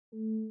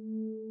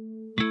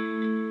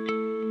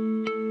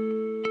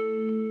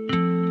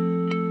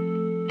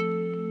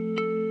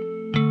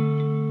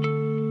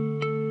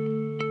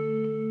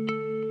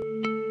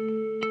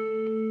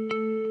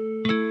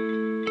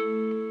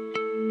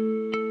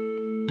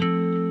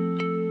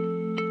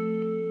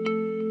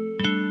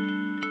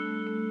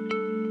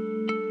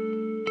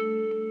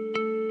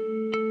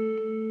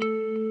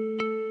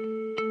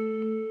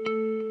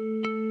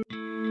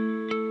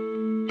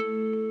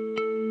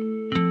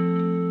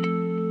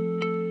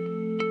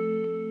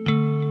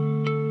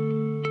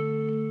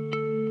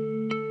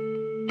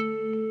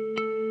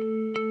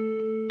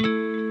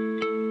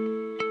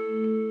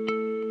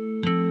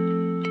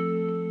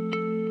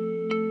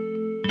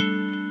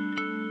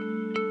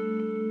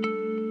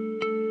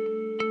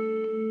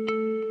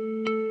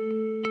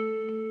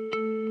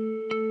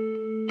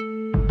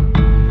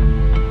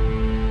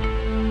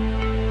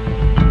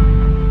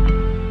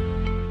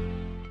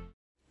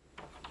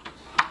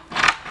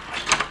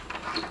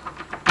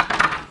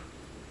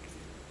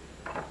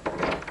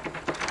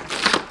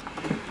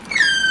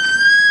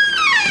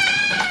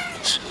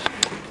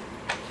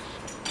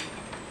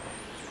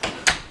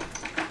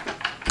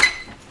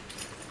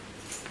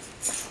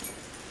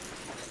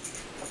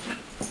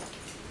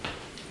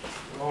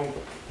home.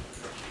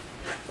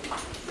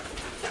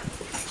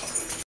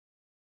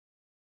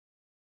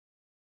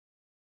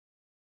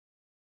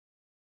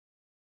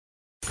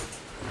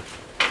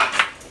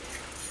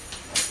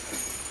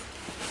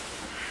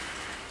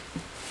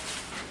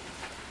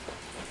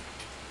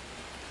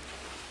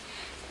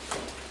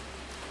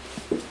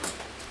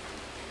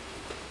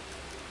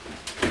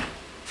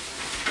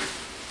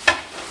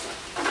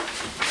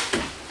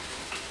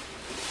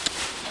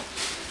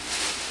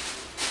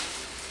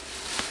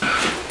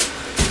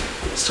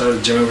 Started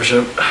a gym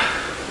membership.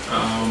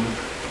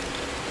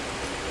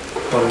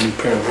 Bought a new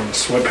pair of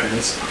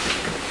sweatpants.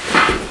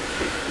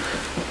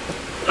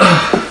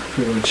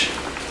 Pretty much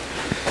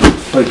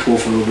played pool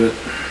for a little bit.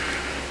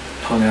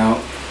 Hung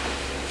out.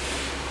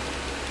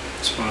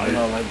 It's fine. You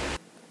know, like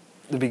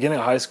the beginning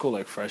of high school,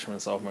 like freshman,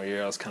 sophomore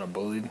year, I was kind of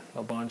bullied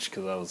a bunch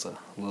because I was a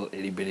little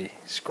itty bitty,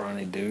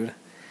 scrawny dude,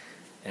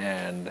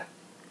 and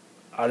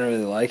I didn't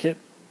really like it.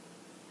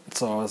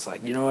 So I was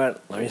like, you know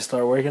what? Let me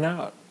start working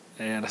out.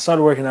 And I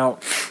started working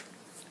out,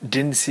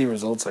 didn't see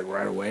results like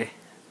right away.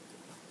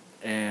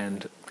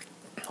 And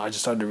I just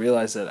started to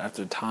realize that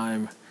after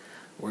time,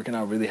 working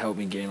out really helped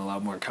me gain a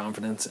lot more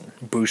confidence and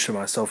boosted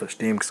my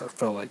self-esteem because I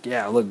felt like,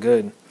 yeah, I look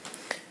good.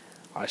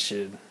 I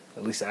should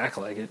at least act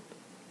like it.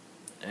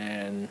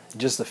 And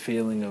just the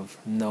feeling of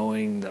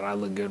knowing that I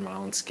look good in my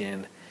own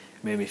skin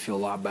made me feel a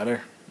lot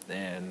better.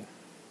 And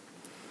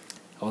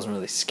I wasn't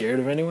really scared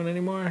of anyone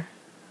anymore.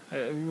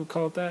 You would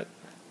call it that?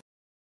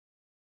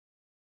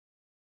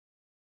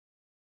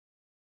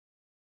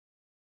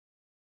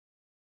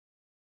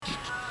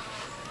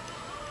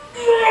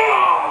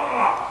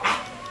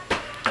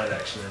 That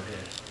actually in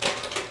here.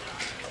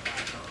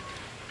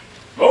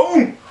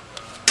 Boom!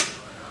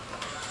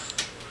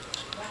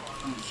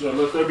 So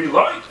let there be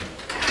light.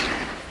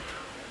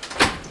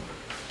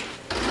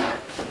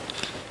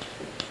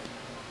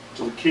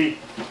 So the key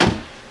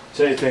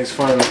to anything's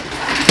finding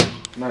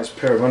a nice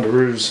pair of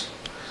underoos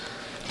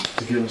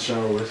to get in the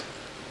shower with.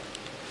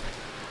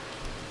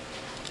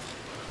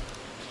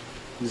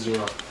 These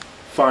are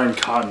fine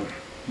cotton,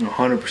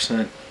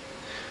 100%.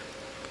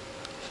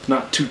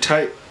 Not too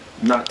tight,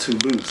 not too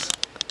loose.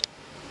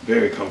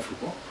 Very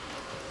comfortable.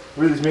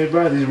 Where are these made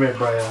by? These are made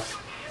by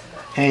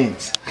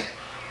Hanes.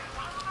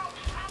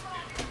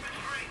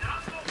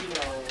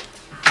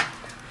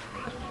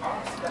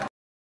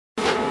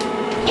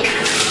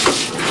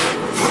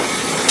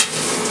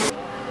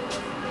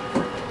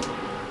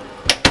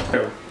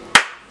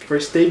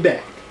 First day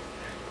back.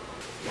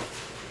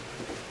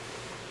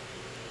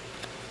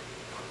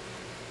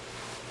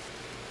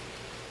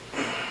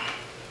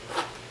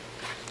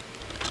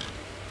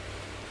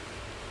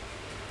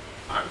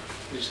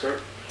 You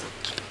start.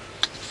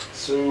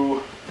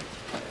 So,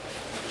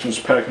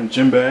 just packing a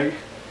gym bag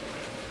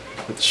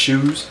with the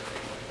shoes,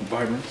 the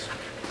Vibrants.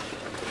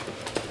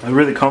 They're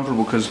really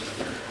comfortable because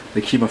they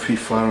keep my feet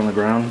flat on the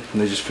ground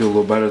and they just feel a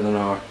little better than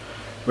our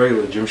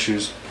regular gym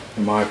shoes,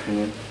 in my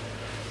opinion.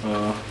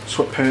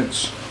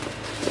 Sweatpants,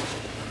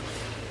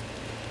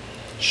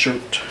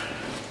 shirt.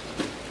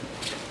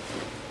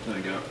 Then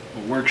I got a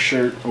work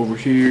shirt over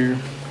here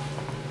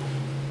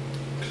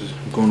because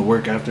I'm going to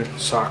work after.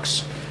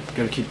 Socks.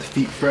 Gotta keep the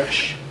feet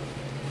fresh.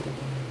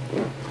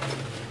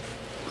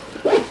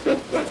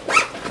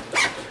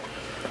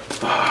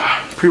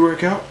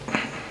 Pre-workout.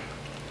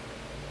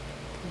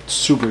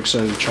 Super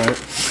excited to try it.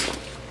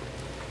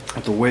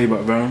 At the Way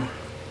by Venom.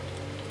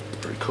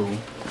 Very cool.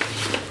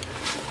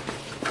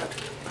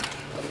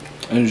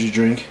 Energy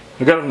drink.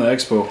 I got it from the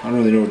expo. I don't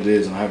really know what it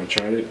is and I haven't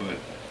tried it, but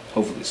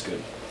hopefully it's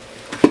good.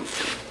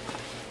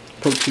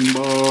 Protein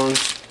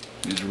bars.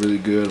 These are really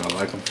good. I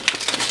like them.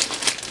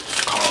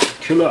 It's called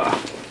Killer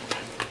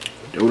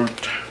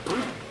Deodorant.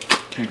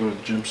 Can't go to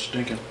the gym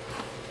stinking.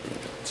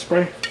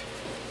 Spray.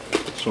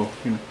 So,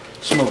 you know,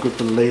 smell good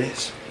for the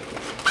ladies.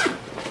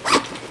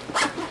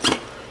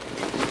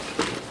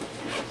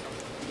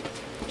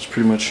 That's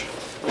pretty much it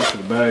for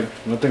the bag.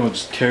 And I think I'll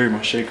just carry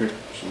my shaker.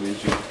 So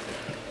easy.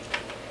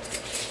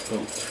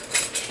 Oh.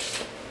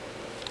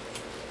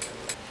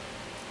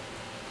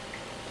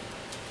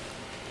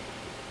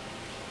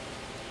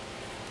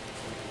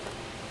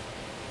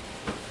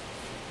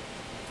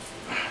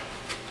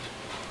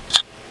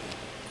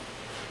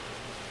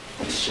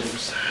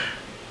 Shoes.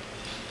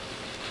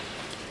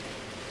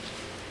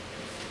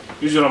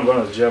 Usually when I'm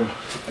going to the gym,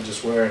 I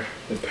just wear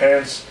the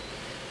pants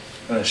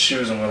and the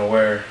shoes I'm going to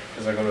wear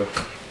because I go to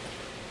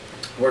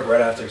work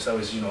right after because that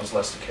way, you know, it's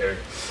less to carry.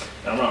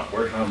 And I'm not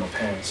working on my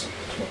pants,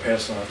 so my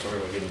pants don't have to worry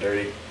about getting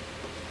dirty.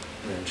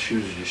 And then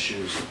shoes are just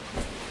shoes.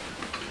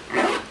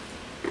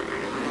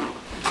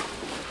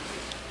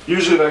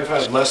 Usually, like, if I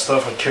had less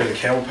stuff, I'd carry the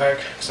camel pack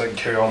because I can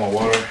carry all my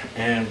water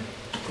and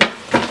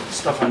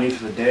stuff I need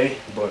for the day.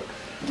 But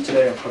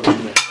today I'm probably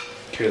going to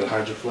carry the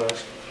hydro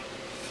flask.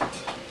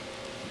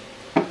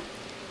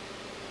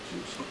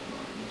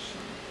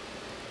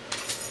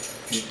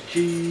 Need the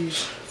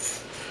keys.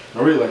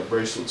 I really like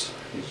bracelets.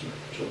 These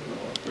are children,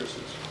 I like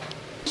bracelets.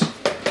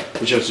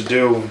 What you have to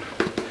do when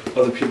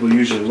other people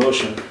use your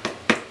lotion,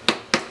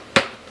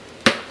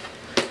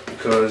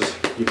 because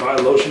you buy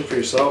lotion for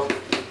yourself,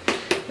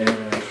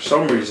 and for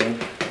some reason,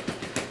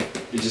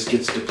 it just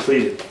gets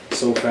depleted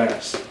so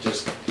fast.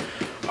 Just,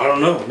 I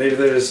don't know, maybe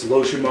there's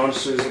lotion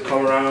monsters that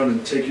come around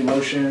and take your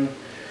lotion,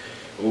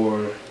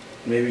 or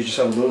maybe you just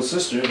have a little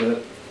sister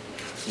that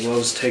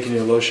loves taking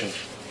your lotion.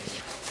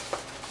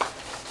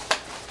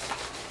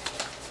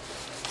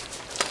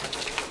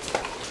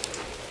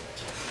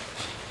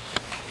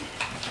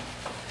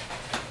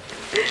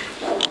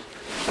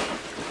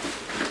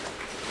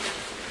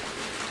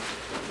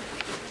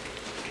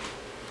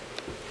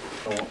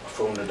 I don't want my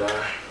phone to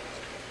die.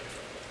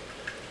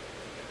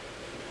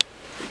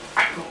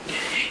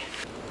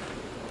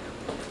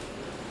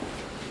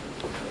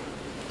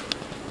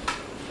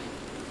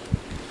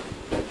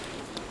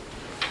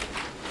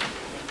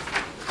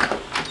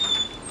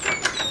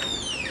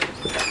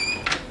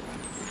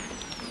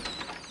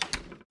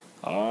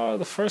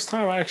 The first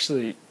time I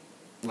actually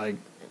like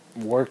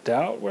worked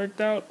out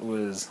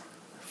was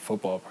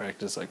football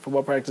practice. Like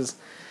football practice,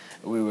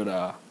 we would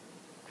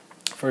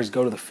first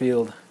go to the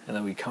field and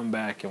then we come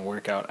back and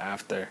work out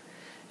after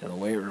in the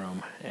weight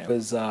room. And it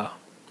was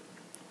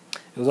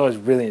always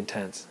really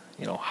intense.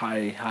 You know,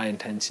 high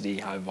intensity,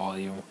 high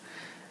volume,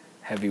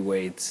 heavy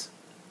weights,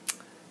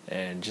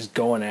 and just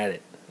going at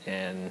it.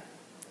 And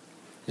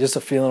just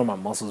a feeling of my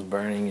muscles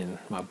burning and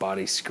my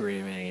body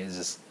screaming is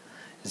just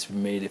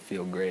made it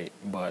feel great.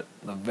 But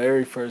the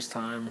very first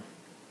time,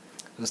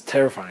 it was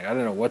terrifying. I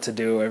didn't know what to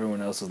do. Everyone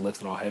else was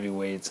lifting all heavy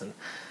weights, and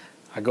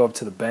I go up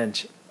to the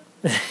bench,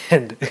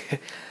 and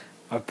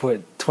I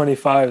put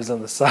 25s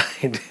on the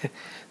side,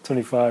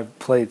 25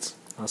 plates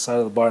on the side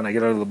of the bar, and I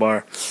get out of the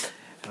bar,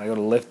 and I go to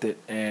lift it,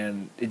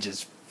 and it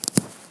just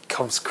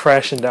comes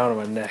crashing down on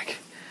my neck.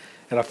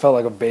 And I felt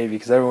like a baby,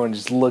 because everyone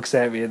just looks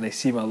at me, and they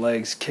see my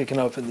legs kicking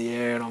up in the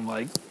air, and I'm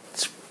like,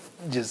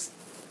 just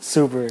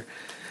super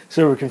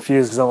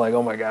confused, because I'm like,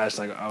 oh my gosh,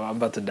 like I'm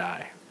about to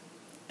die.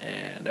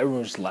 And everyone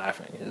was just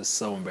laughing. It was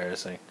so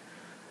embarrassing.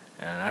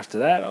 And after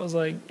that, I was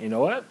like, you know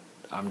what?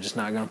 I'm just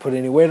not going to put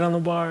any weight on the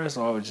bar.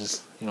 So I would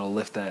just,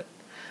 lift that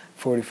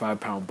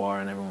 45-pound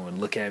bar, and everyone would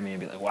look at me and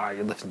be like, wow,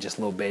 you're lifting just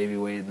a little baby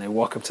weight. And they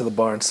walk up to the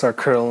bar and start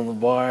curling the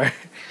bar.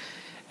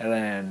 And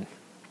then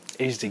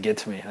it used to get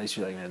to me. I used to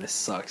be like, man, this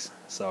sucks.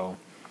 So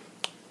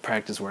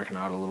practiced working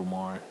out a little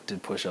more,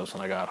 did push-ups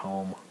when I got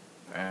home,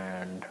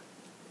 and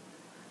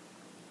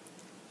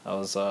that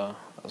was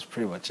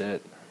pretty much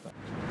it.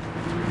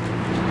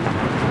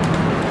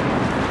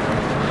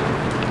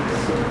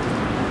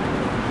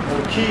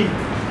 The key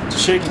to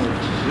shaking it,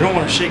 you don't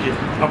want to shake it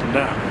up and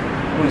down.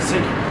 You want to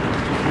shake it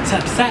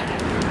side to side.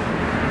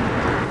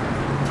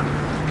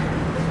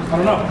 I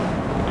don't know.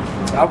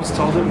 I was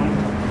told it when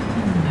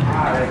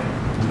I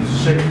used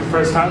to shake it the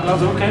first time, and I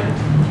was okay.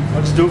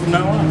 I'll just do it from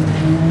now on.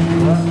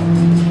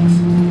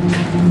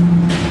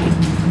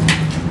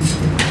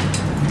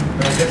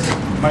 But I guess it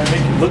might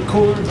make it look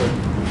cooler, but I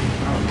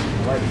don't know,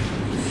 I like it.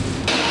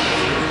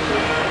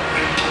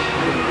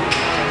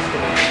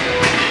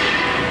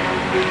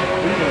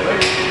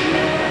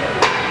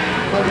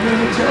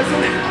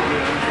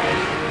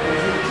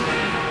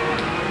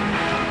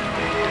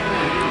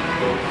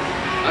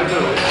 I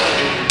know.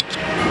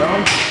 No?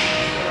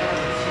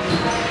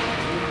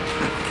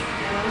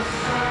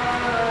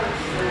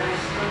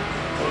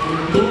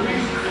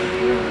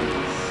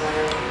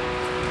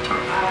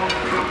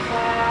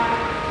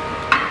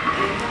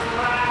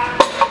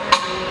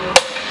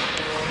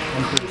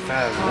 I'm pretty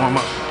fast. Warm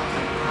up.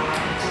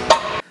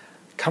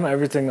 Kind of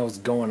everything that was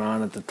going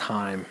on at the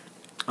time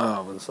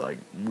was like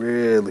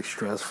really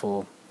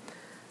stressful.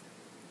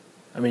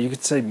 I mean, you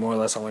could say more or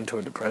less I went into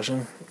a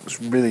depression. It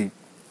was really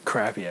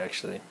crappy,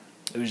 actually.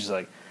 It was just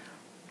like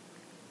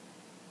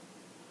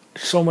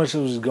so much that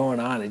was going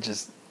on.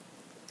 It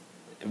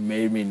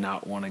made me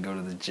not want to go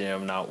to the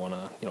gym, not want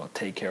to,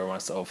 take care of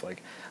myself.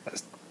 Like,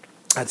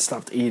 I'd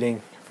stopped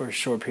eating for a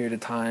short period of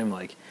time.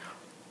 Like,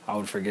 I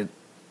would forget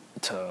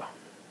to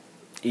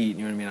eat,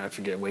 you know what I mean?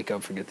 I'd wake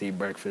up, forget to eat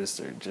breakfast,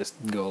 or just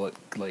go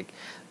like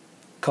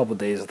a couple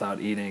days without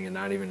eating and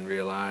not even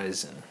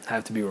realize, and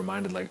have to be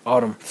reminded. Like,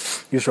 Autumn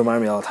used to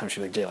remind me all the time.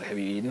 She'd be like, Jay, like, have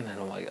you eaten? And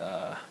I'm like,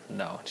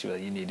 no. She'd be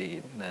like, you need to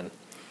eat. And then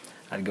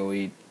I'd go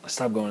eat. I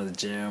stopped going to the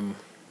gym.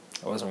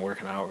 I wasn't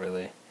working out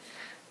really.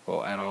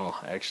 Well, at all,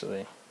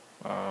 actually.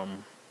 But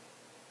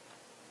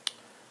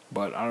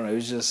I don't know, it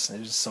was just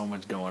so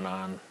much going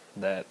on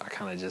that I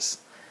kind of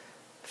just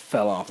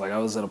fell off. Like, I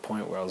was at a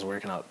point where I was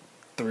working out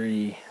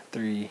three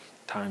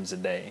times a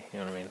day, you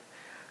know what I mean?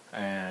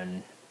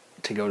 And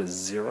to go to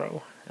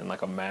 0 in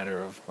like a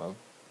matter of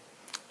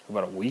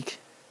about a week,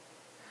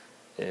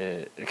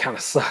 it kind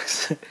of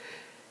sucks. And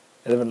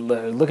then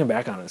looking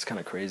back on it, it's kind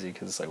of crazy,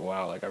 because it's like,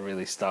 wow, like I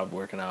really stopped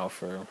working out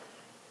for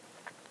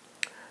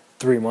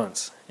 3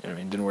 months. You know what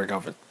I mean? Didn't work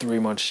out for 3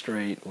 months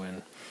straight,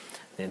 when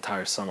the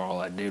entire summer all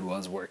I did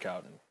was work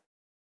out.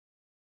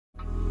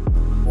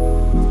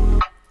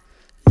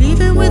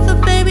 Leaving with the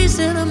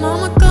babysitter,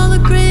 mama call a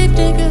grave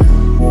digger.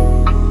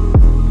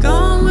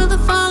 Gone with the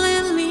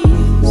falling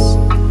leaves.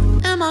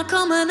 Am I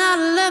coming out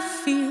of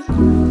left field?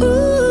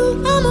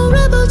 Ooh, I'm a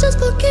rebel just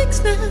for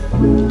kicks now.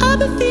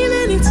 been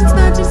feeling it since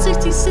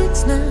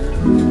 1966 now.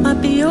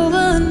 Might be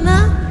over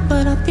now,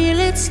 but I feel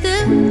it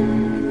still.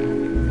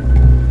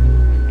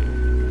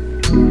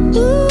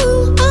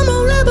 Ooh, I'm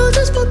a rebel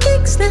just for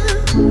kicks now.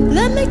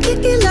 Let me kick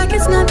it like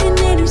it's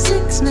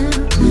 1986 now.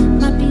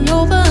 Might be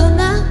over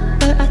now,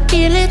 but I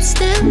feel it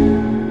still.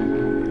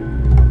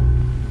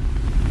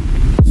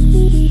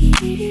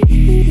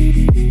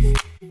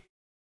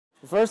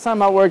 The first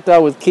time I worked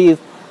out with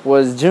Keith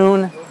was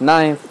June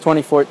 9th,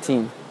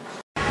 2014.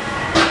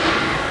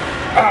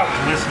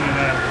 Listen to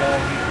that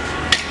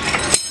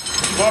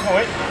ball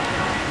beat.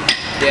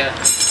 Yeah.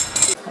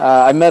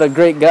 I met a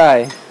great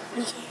guy.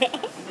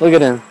 Look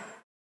at him.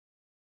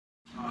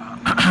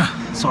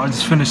 So I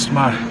just finished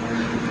my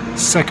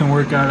second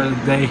workout of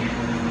the day,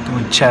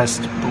 doing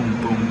chest,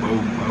 boom, boom,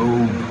 boom,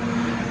 boom.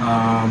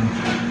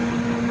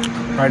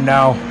 Right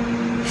now,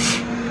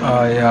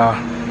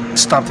 I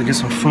stopped to get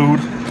some food.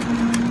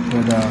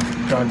 But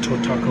got into a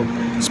taco.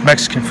 It's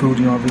Mexican food,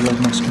 you know, I really love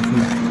Mexican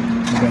food. I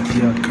got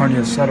the carne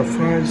asada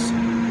fries.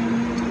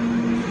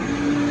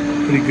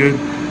 Pretty good.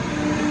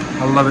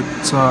 I love it.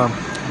 It's my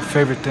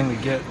favorite thing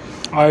to get.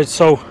 Alright,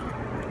 so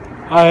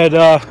I had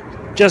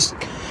just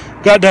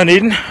got done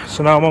eating,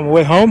 so now I'm on my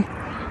way home.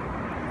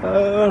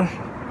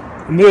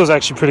 The meal is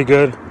actually pretty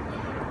good.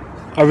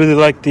 I really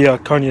like the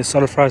carne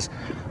asada fries.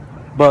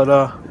 But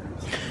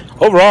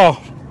overall,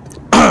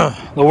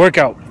 the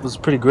workout was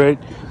pretty great.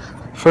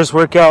 First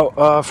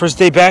workout, first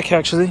day back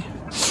actually.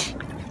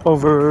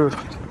 Over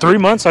 3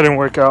 months I didn't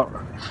work out.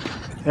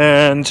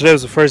 And today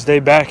was the first day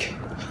back.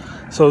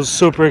 So it was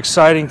super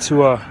exciting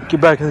to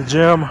get back in the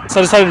gym. So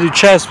I decided to do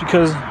chest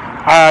because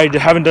I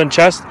haven't done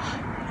chest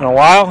in a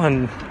while.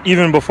 And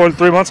even before the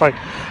 3 months, like,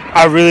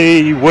 I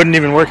really wouldn't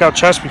even work out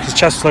chest because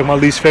chest is like my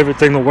least favorite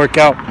thing to work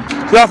out.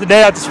 Throughout the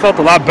day I just felt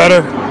a lot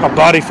better. My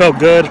body felt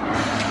good.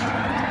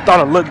 Thought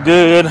it looked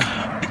good.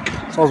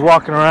 So I was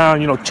walking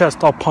around, you know,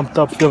 chest all pumped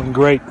up, feeling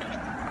great.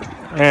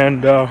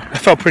 And it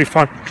felt pretty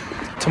fun.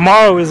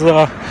 Tomorrow is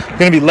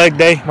gonna be leg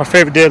day, my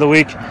favorite day of the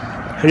week.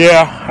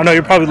 Yeah, I know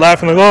you're probably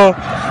laughing like, oh,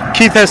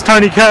 Keith has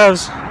tiny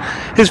calves.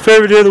 His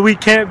favorite day of the week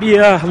can't be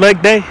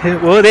leg day.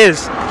 Well, it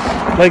is.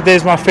 Leg day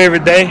is my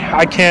favorite day.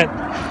 I can't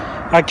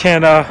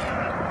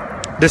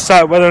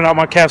decide whether or not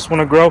my calves want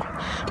to grow,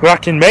 but I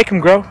can make them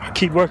grow. I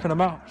keep working them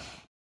out.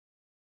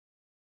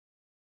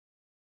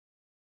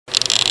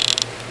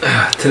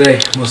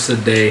 Today, most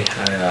of the day,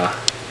 I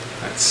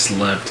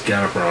slept,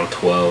 got up around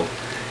 12,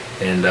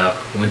 and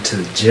went to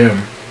the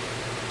gym.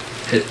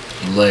 Hit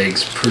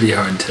legs pretty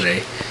hard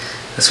today.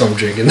 That's why I'm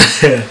drinking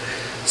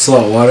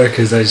salt water,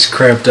 because I just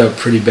cramped up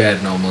pretty bad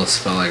and almost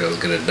felt like I was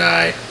gonna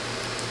die.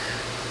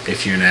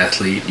 If you're an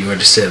athlete, you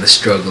understand the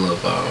struggle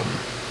of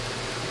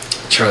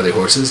Charlie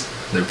horses.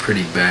 They're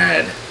pretty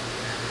bad.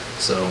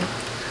 So I'm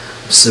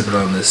sipping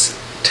on this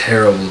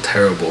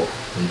terrible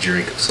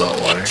drink of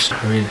salt water.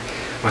 I mean,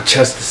 my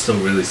chest is still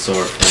really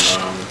sore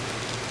from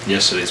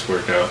yesterday's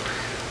workout,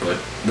 but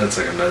that's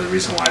like another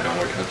reason why I don't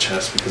work out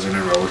chest, because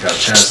whenever I work out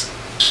chest,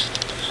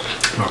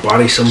 my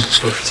body for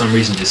some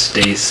reason just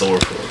stays sore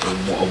for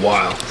a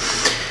while.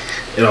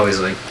 It always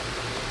like,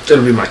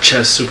 it'll be my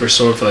chest super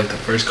sore for like the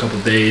first couple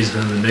days,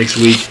 and then the next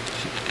week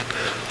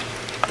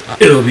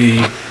it'll be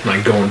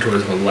like going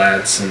towards my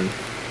lats and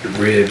the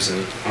ribs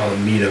and all the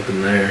meat up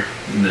in there,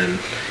 and then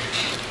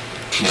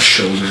my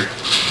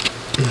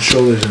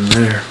shoulder's in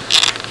there.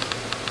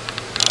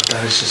 God,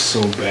 that is just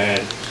so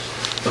bad.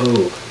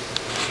 Oh.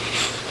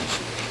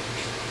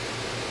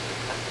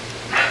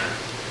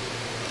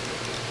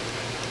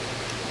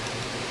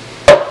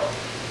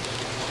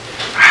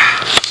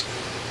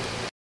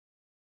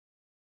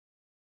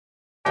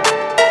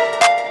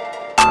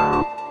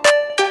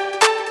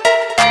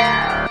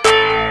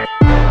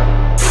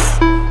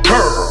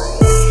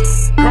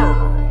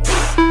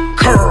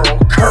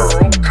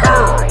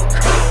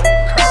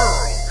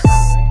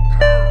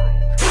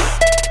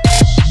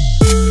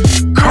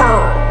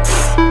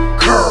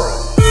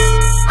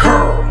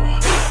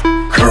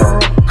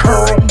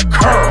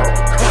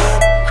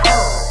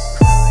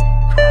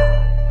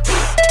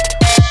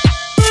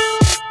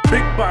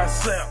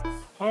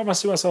 I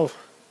see myself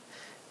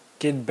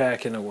getting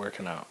back into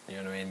working out, you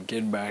know what I mean?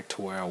 Getting back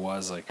to where I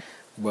was, like,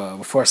 well,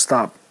 before I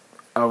stopped,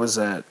 I was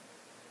at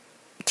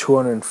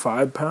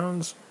 205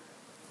 pounds,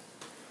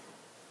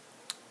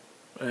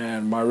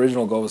 and my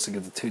original goal was to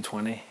get to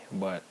 220,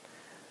 but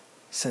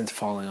since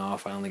falling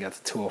off, I only got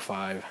to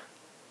 205,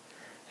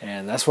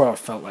 and that's where I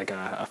felt like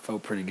I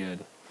felt pretty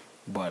good,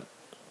 but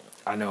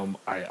I know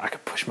I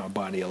could push my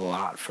body a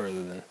lot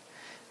further than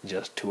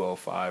just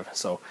 205,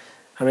 so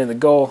I mean, the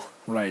goal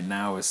right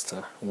now is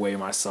to weigh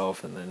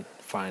myself and then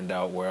find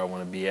out where I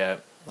want to be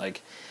at.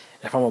 Like,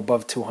 if I'm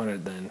above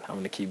 200, then I'm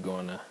going to keep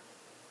going to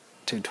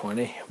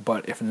 220.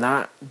 But if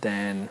not,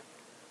 then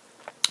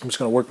I'm just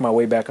going to work my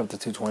way back up to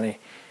 220.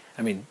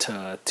 I mean,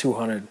 to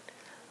 200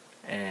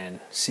 and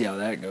see how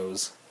that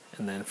goes.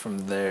 And then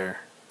from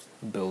there,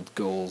 build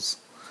goals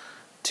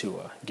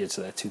to get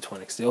to that 220.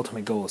 Because the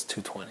ultimate goal is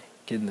 220,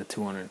 getting to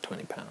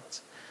 220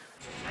 pounds.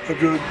 I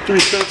do 3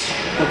 sets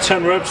of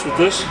 10 reps with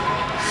this.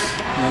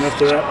 And then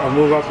after that, I'll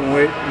move up in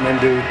weight and then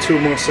do 2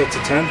 more sets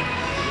of 10.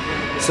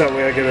 So that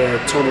way I get a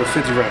total of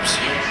 50 reps.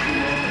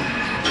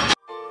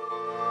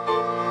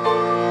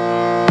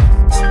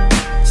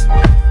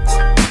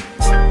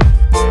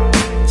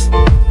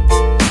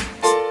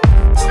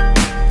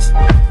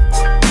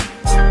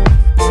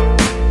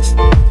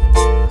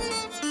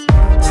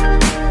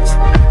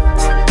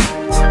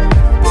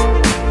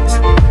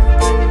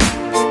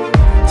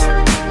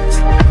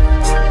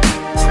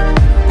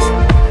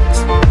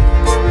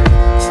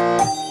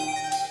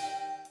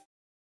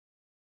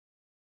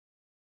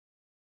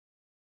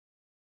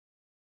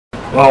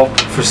 Well,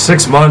 for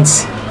 6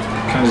 months,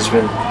 kind of just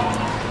been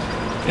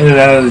in and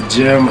out of the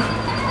gym,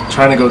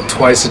 trying to go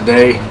twice a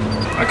day.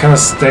 I kind of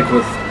stick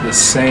with the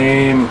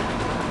same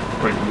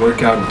like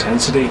workout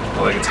intensity,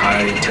 like it's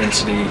high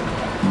intensity,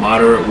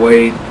 moderate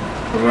weight.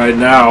 But right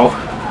now,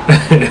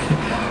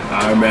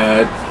 I'm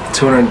at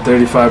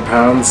 235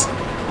 pounds.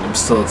 I'm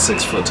still at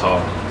 6 foot tall.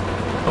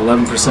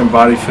 11%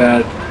 body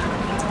fat.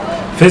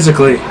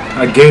 Physically,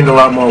 I gained a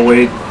lot more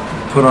weight,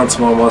 put on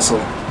some more muscle.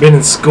 Been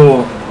in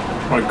school,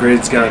 my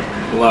grades got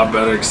a lot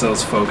better because I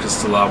was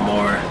focused a lot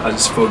more. I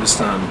just focused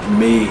on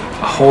me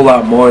a whole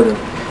lot more than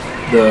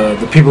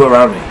the people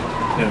around me. You know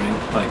what I mean?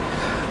 Like,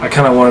 I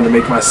kind of wanted to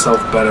make myself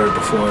better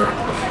before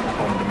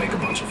I wanted to make a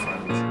bunch of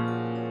friends.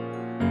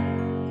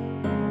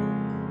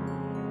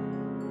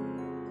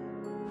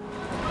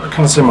 I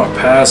kind of say my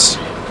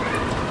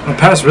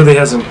past really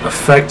hasn't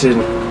affected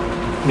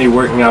me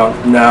working out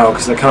now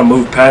because I kind of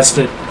moved past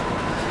it,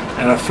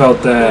 and I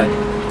felt that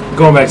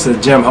going back to the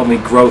gym helped me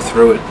grow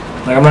through it.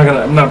 Like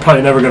I'm not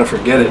probably never gonna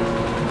forget it,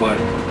 but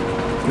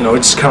you know, it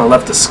just kind of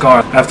left a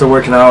scar. After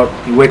working out,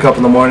 you wake up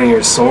in the morning,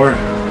 you're sore.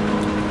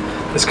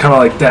 It's kind of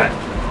like that.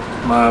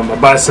 My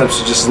biceps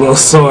are just a little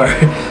sore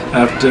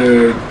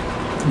after,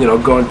 you know,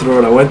 going through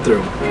what I went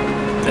through.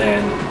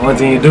 And the only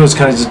thing you do is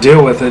kind of just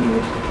deal with it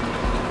and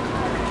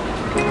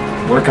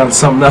work on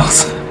something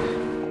else.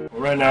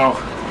 Right now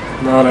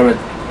that I'm at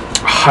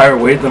a higher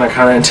weight than I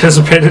kind of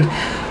anticipated,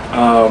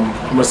 I'm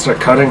gonna start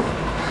cutting.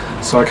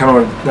 So I kind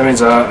of that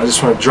means I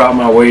just want to drop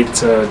my weight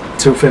to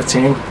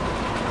 215,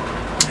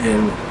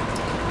 and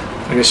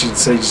I guess you could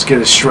say just get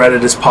as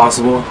shredded as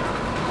possible.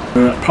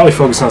 Probably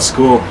focus on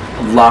school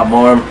a lot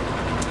more.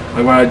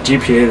 Like when I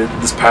GPA'd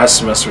this past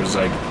semester was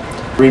like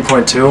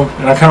 3.2,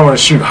 and I kind of want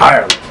to shoot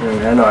higher.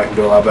 I know I can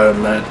do a lot better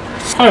than that.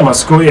 Probably my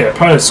school, yeah,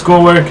 probably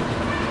schoolwork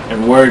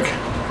and work,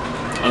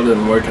 other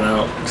than working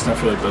out, because I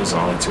feel like those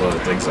are the only 2 other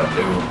things I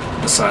do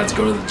besides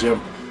go to the gym.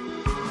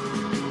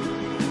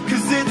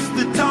 'Cause it's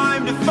the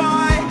time to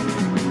fight.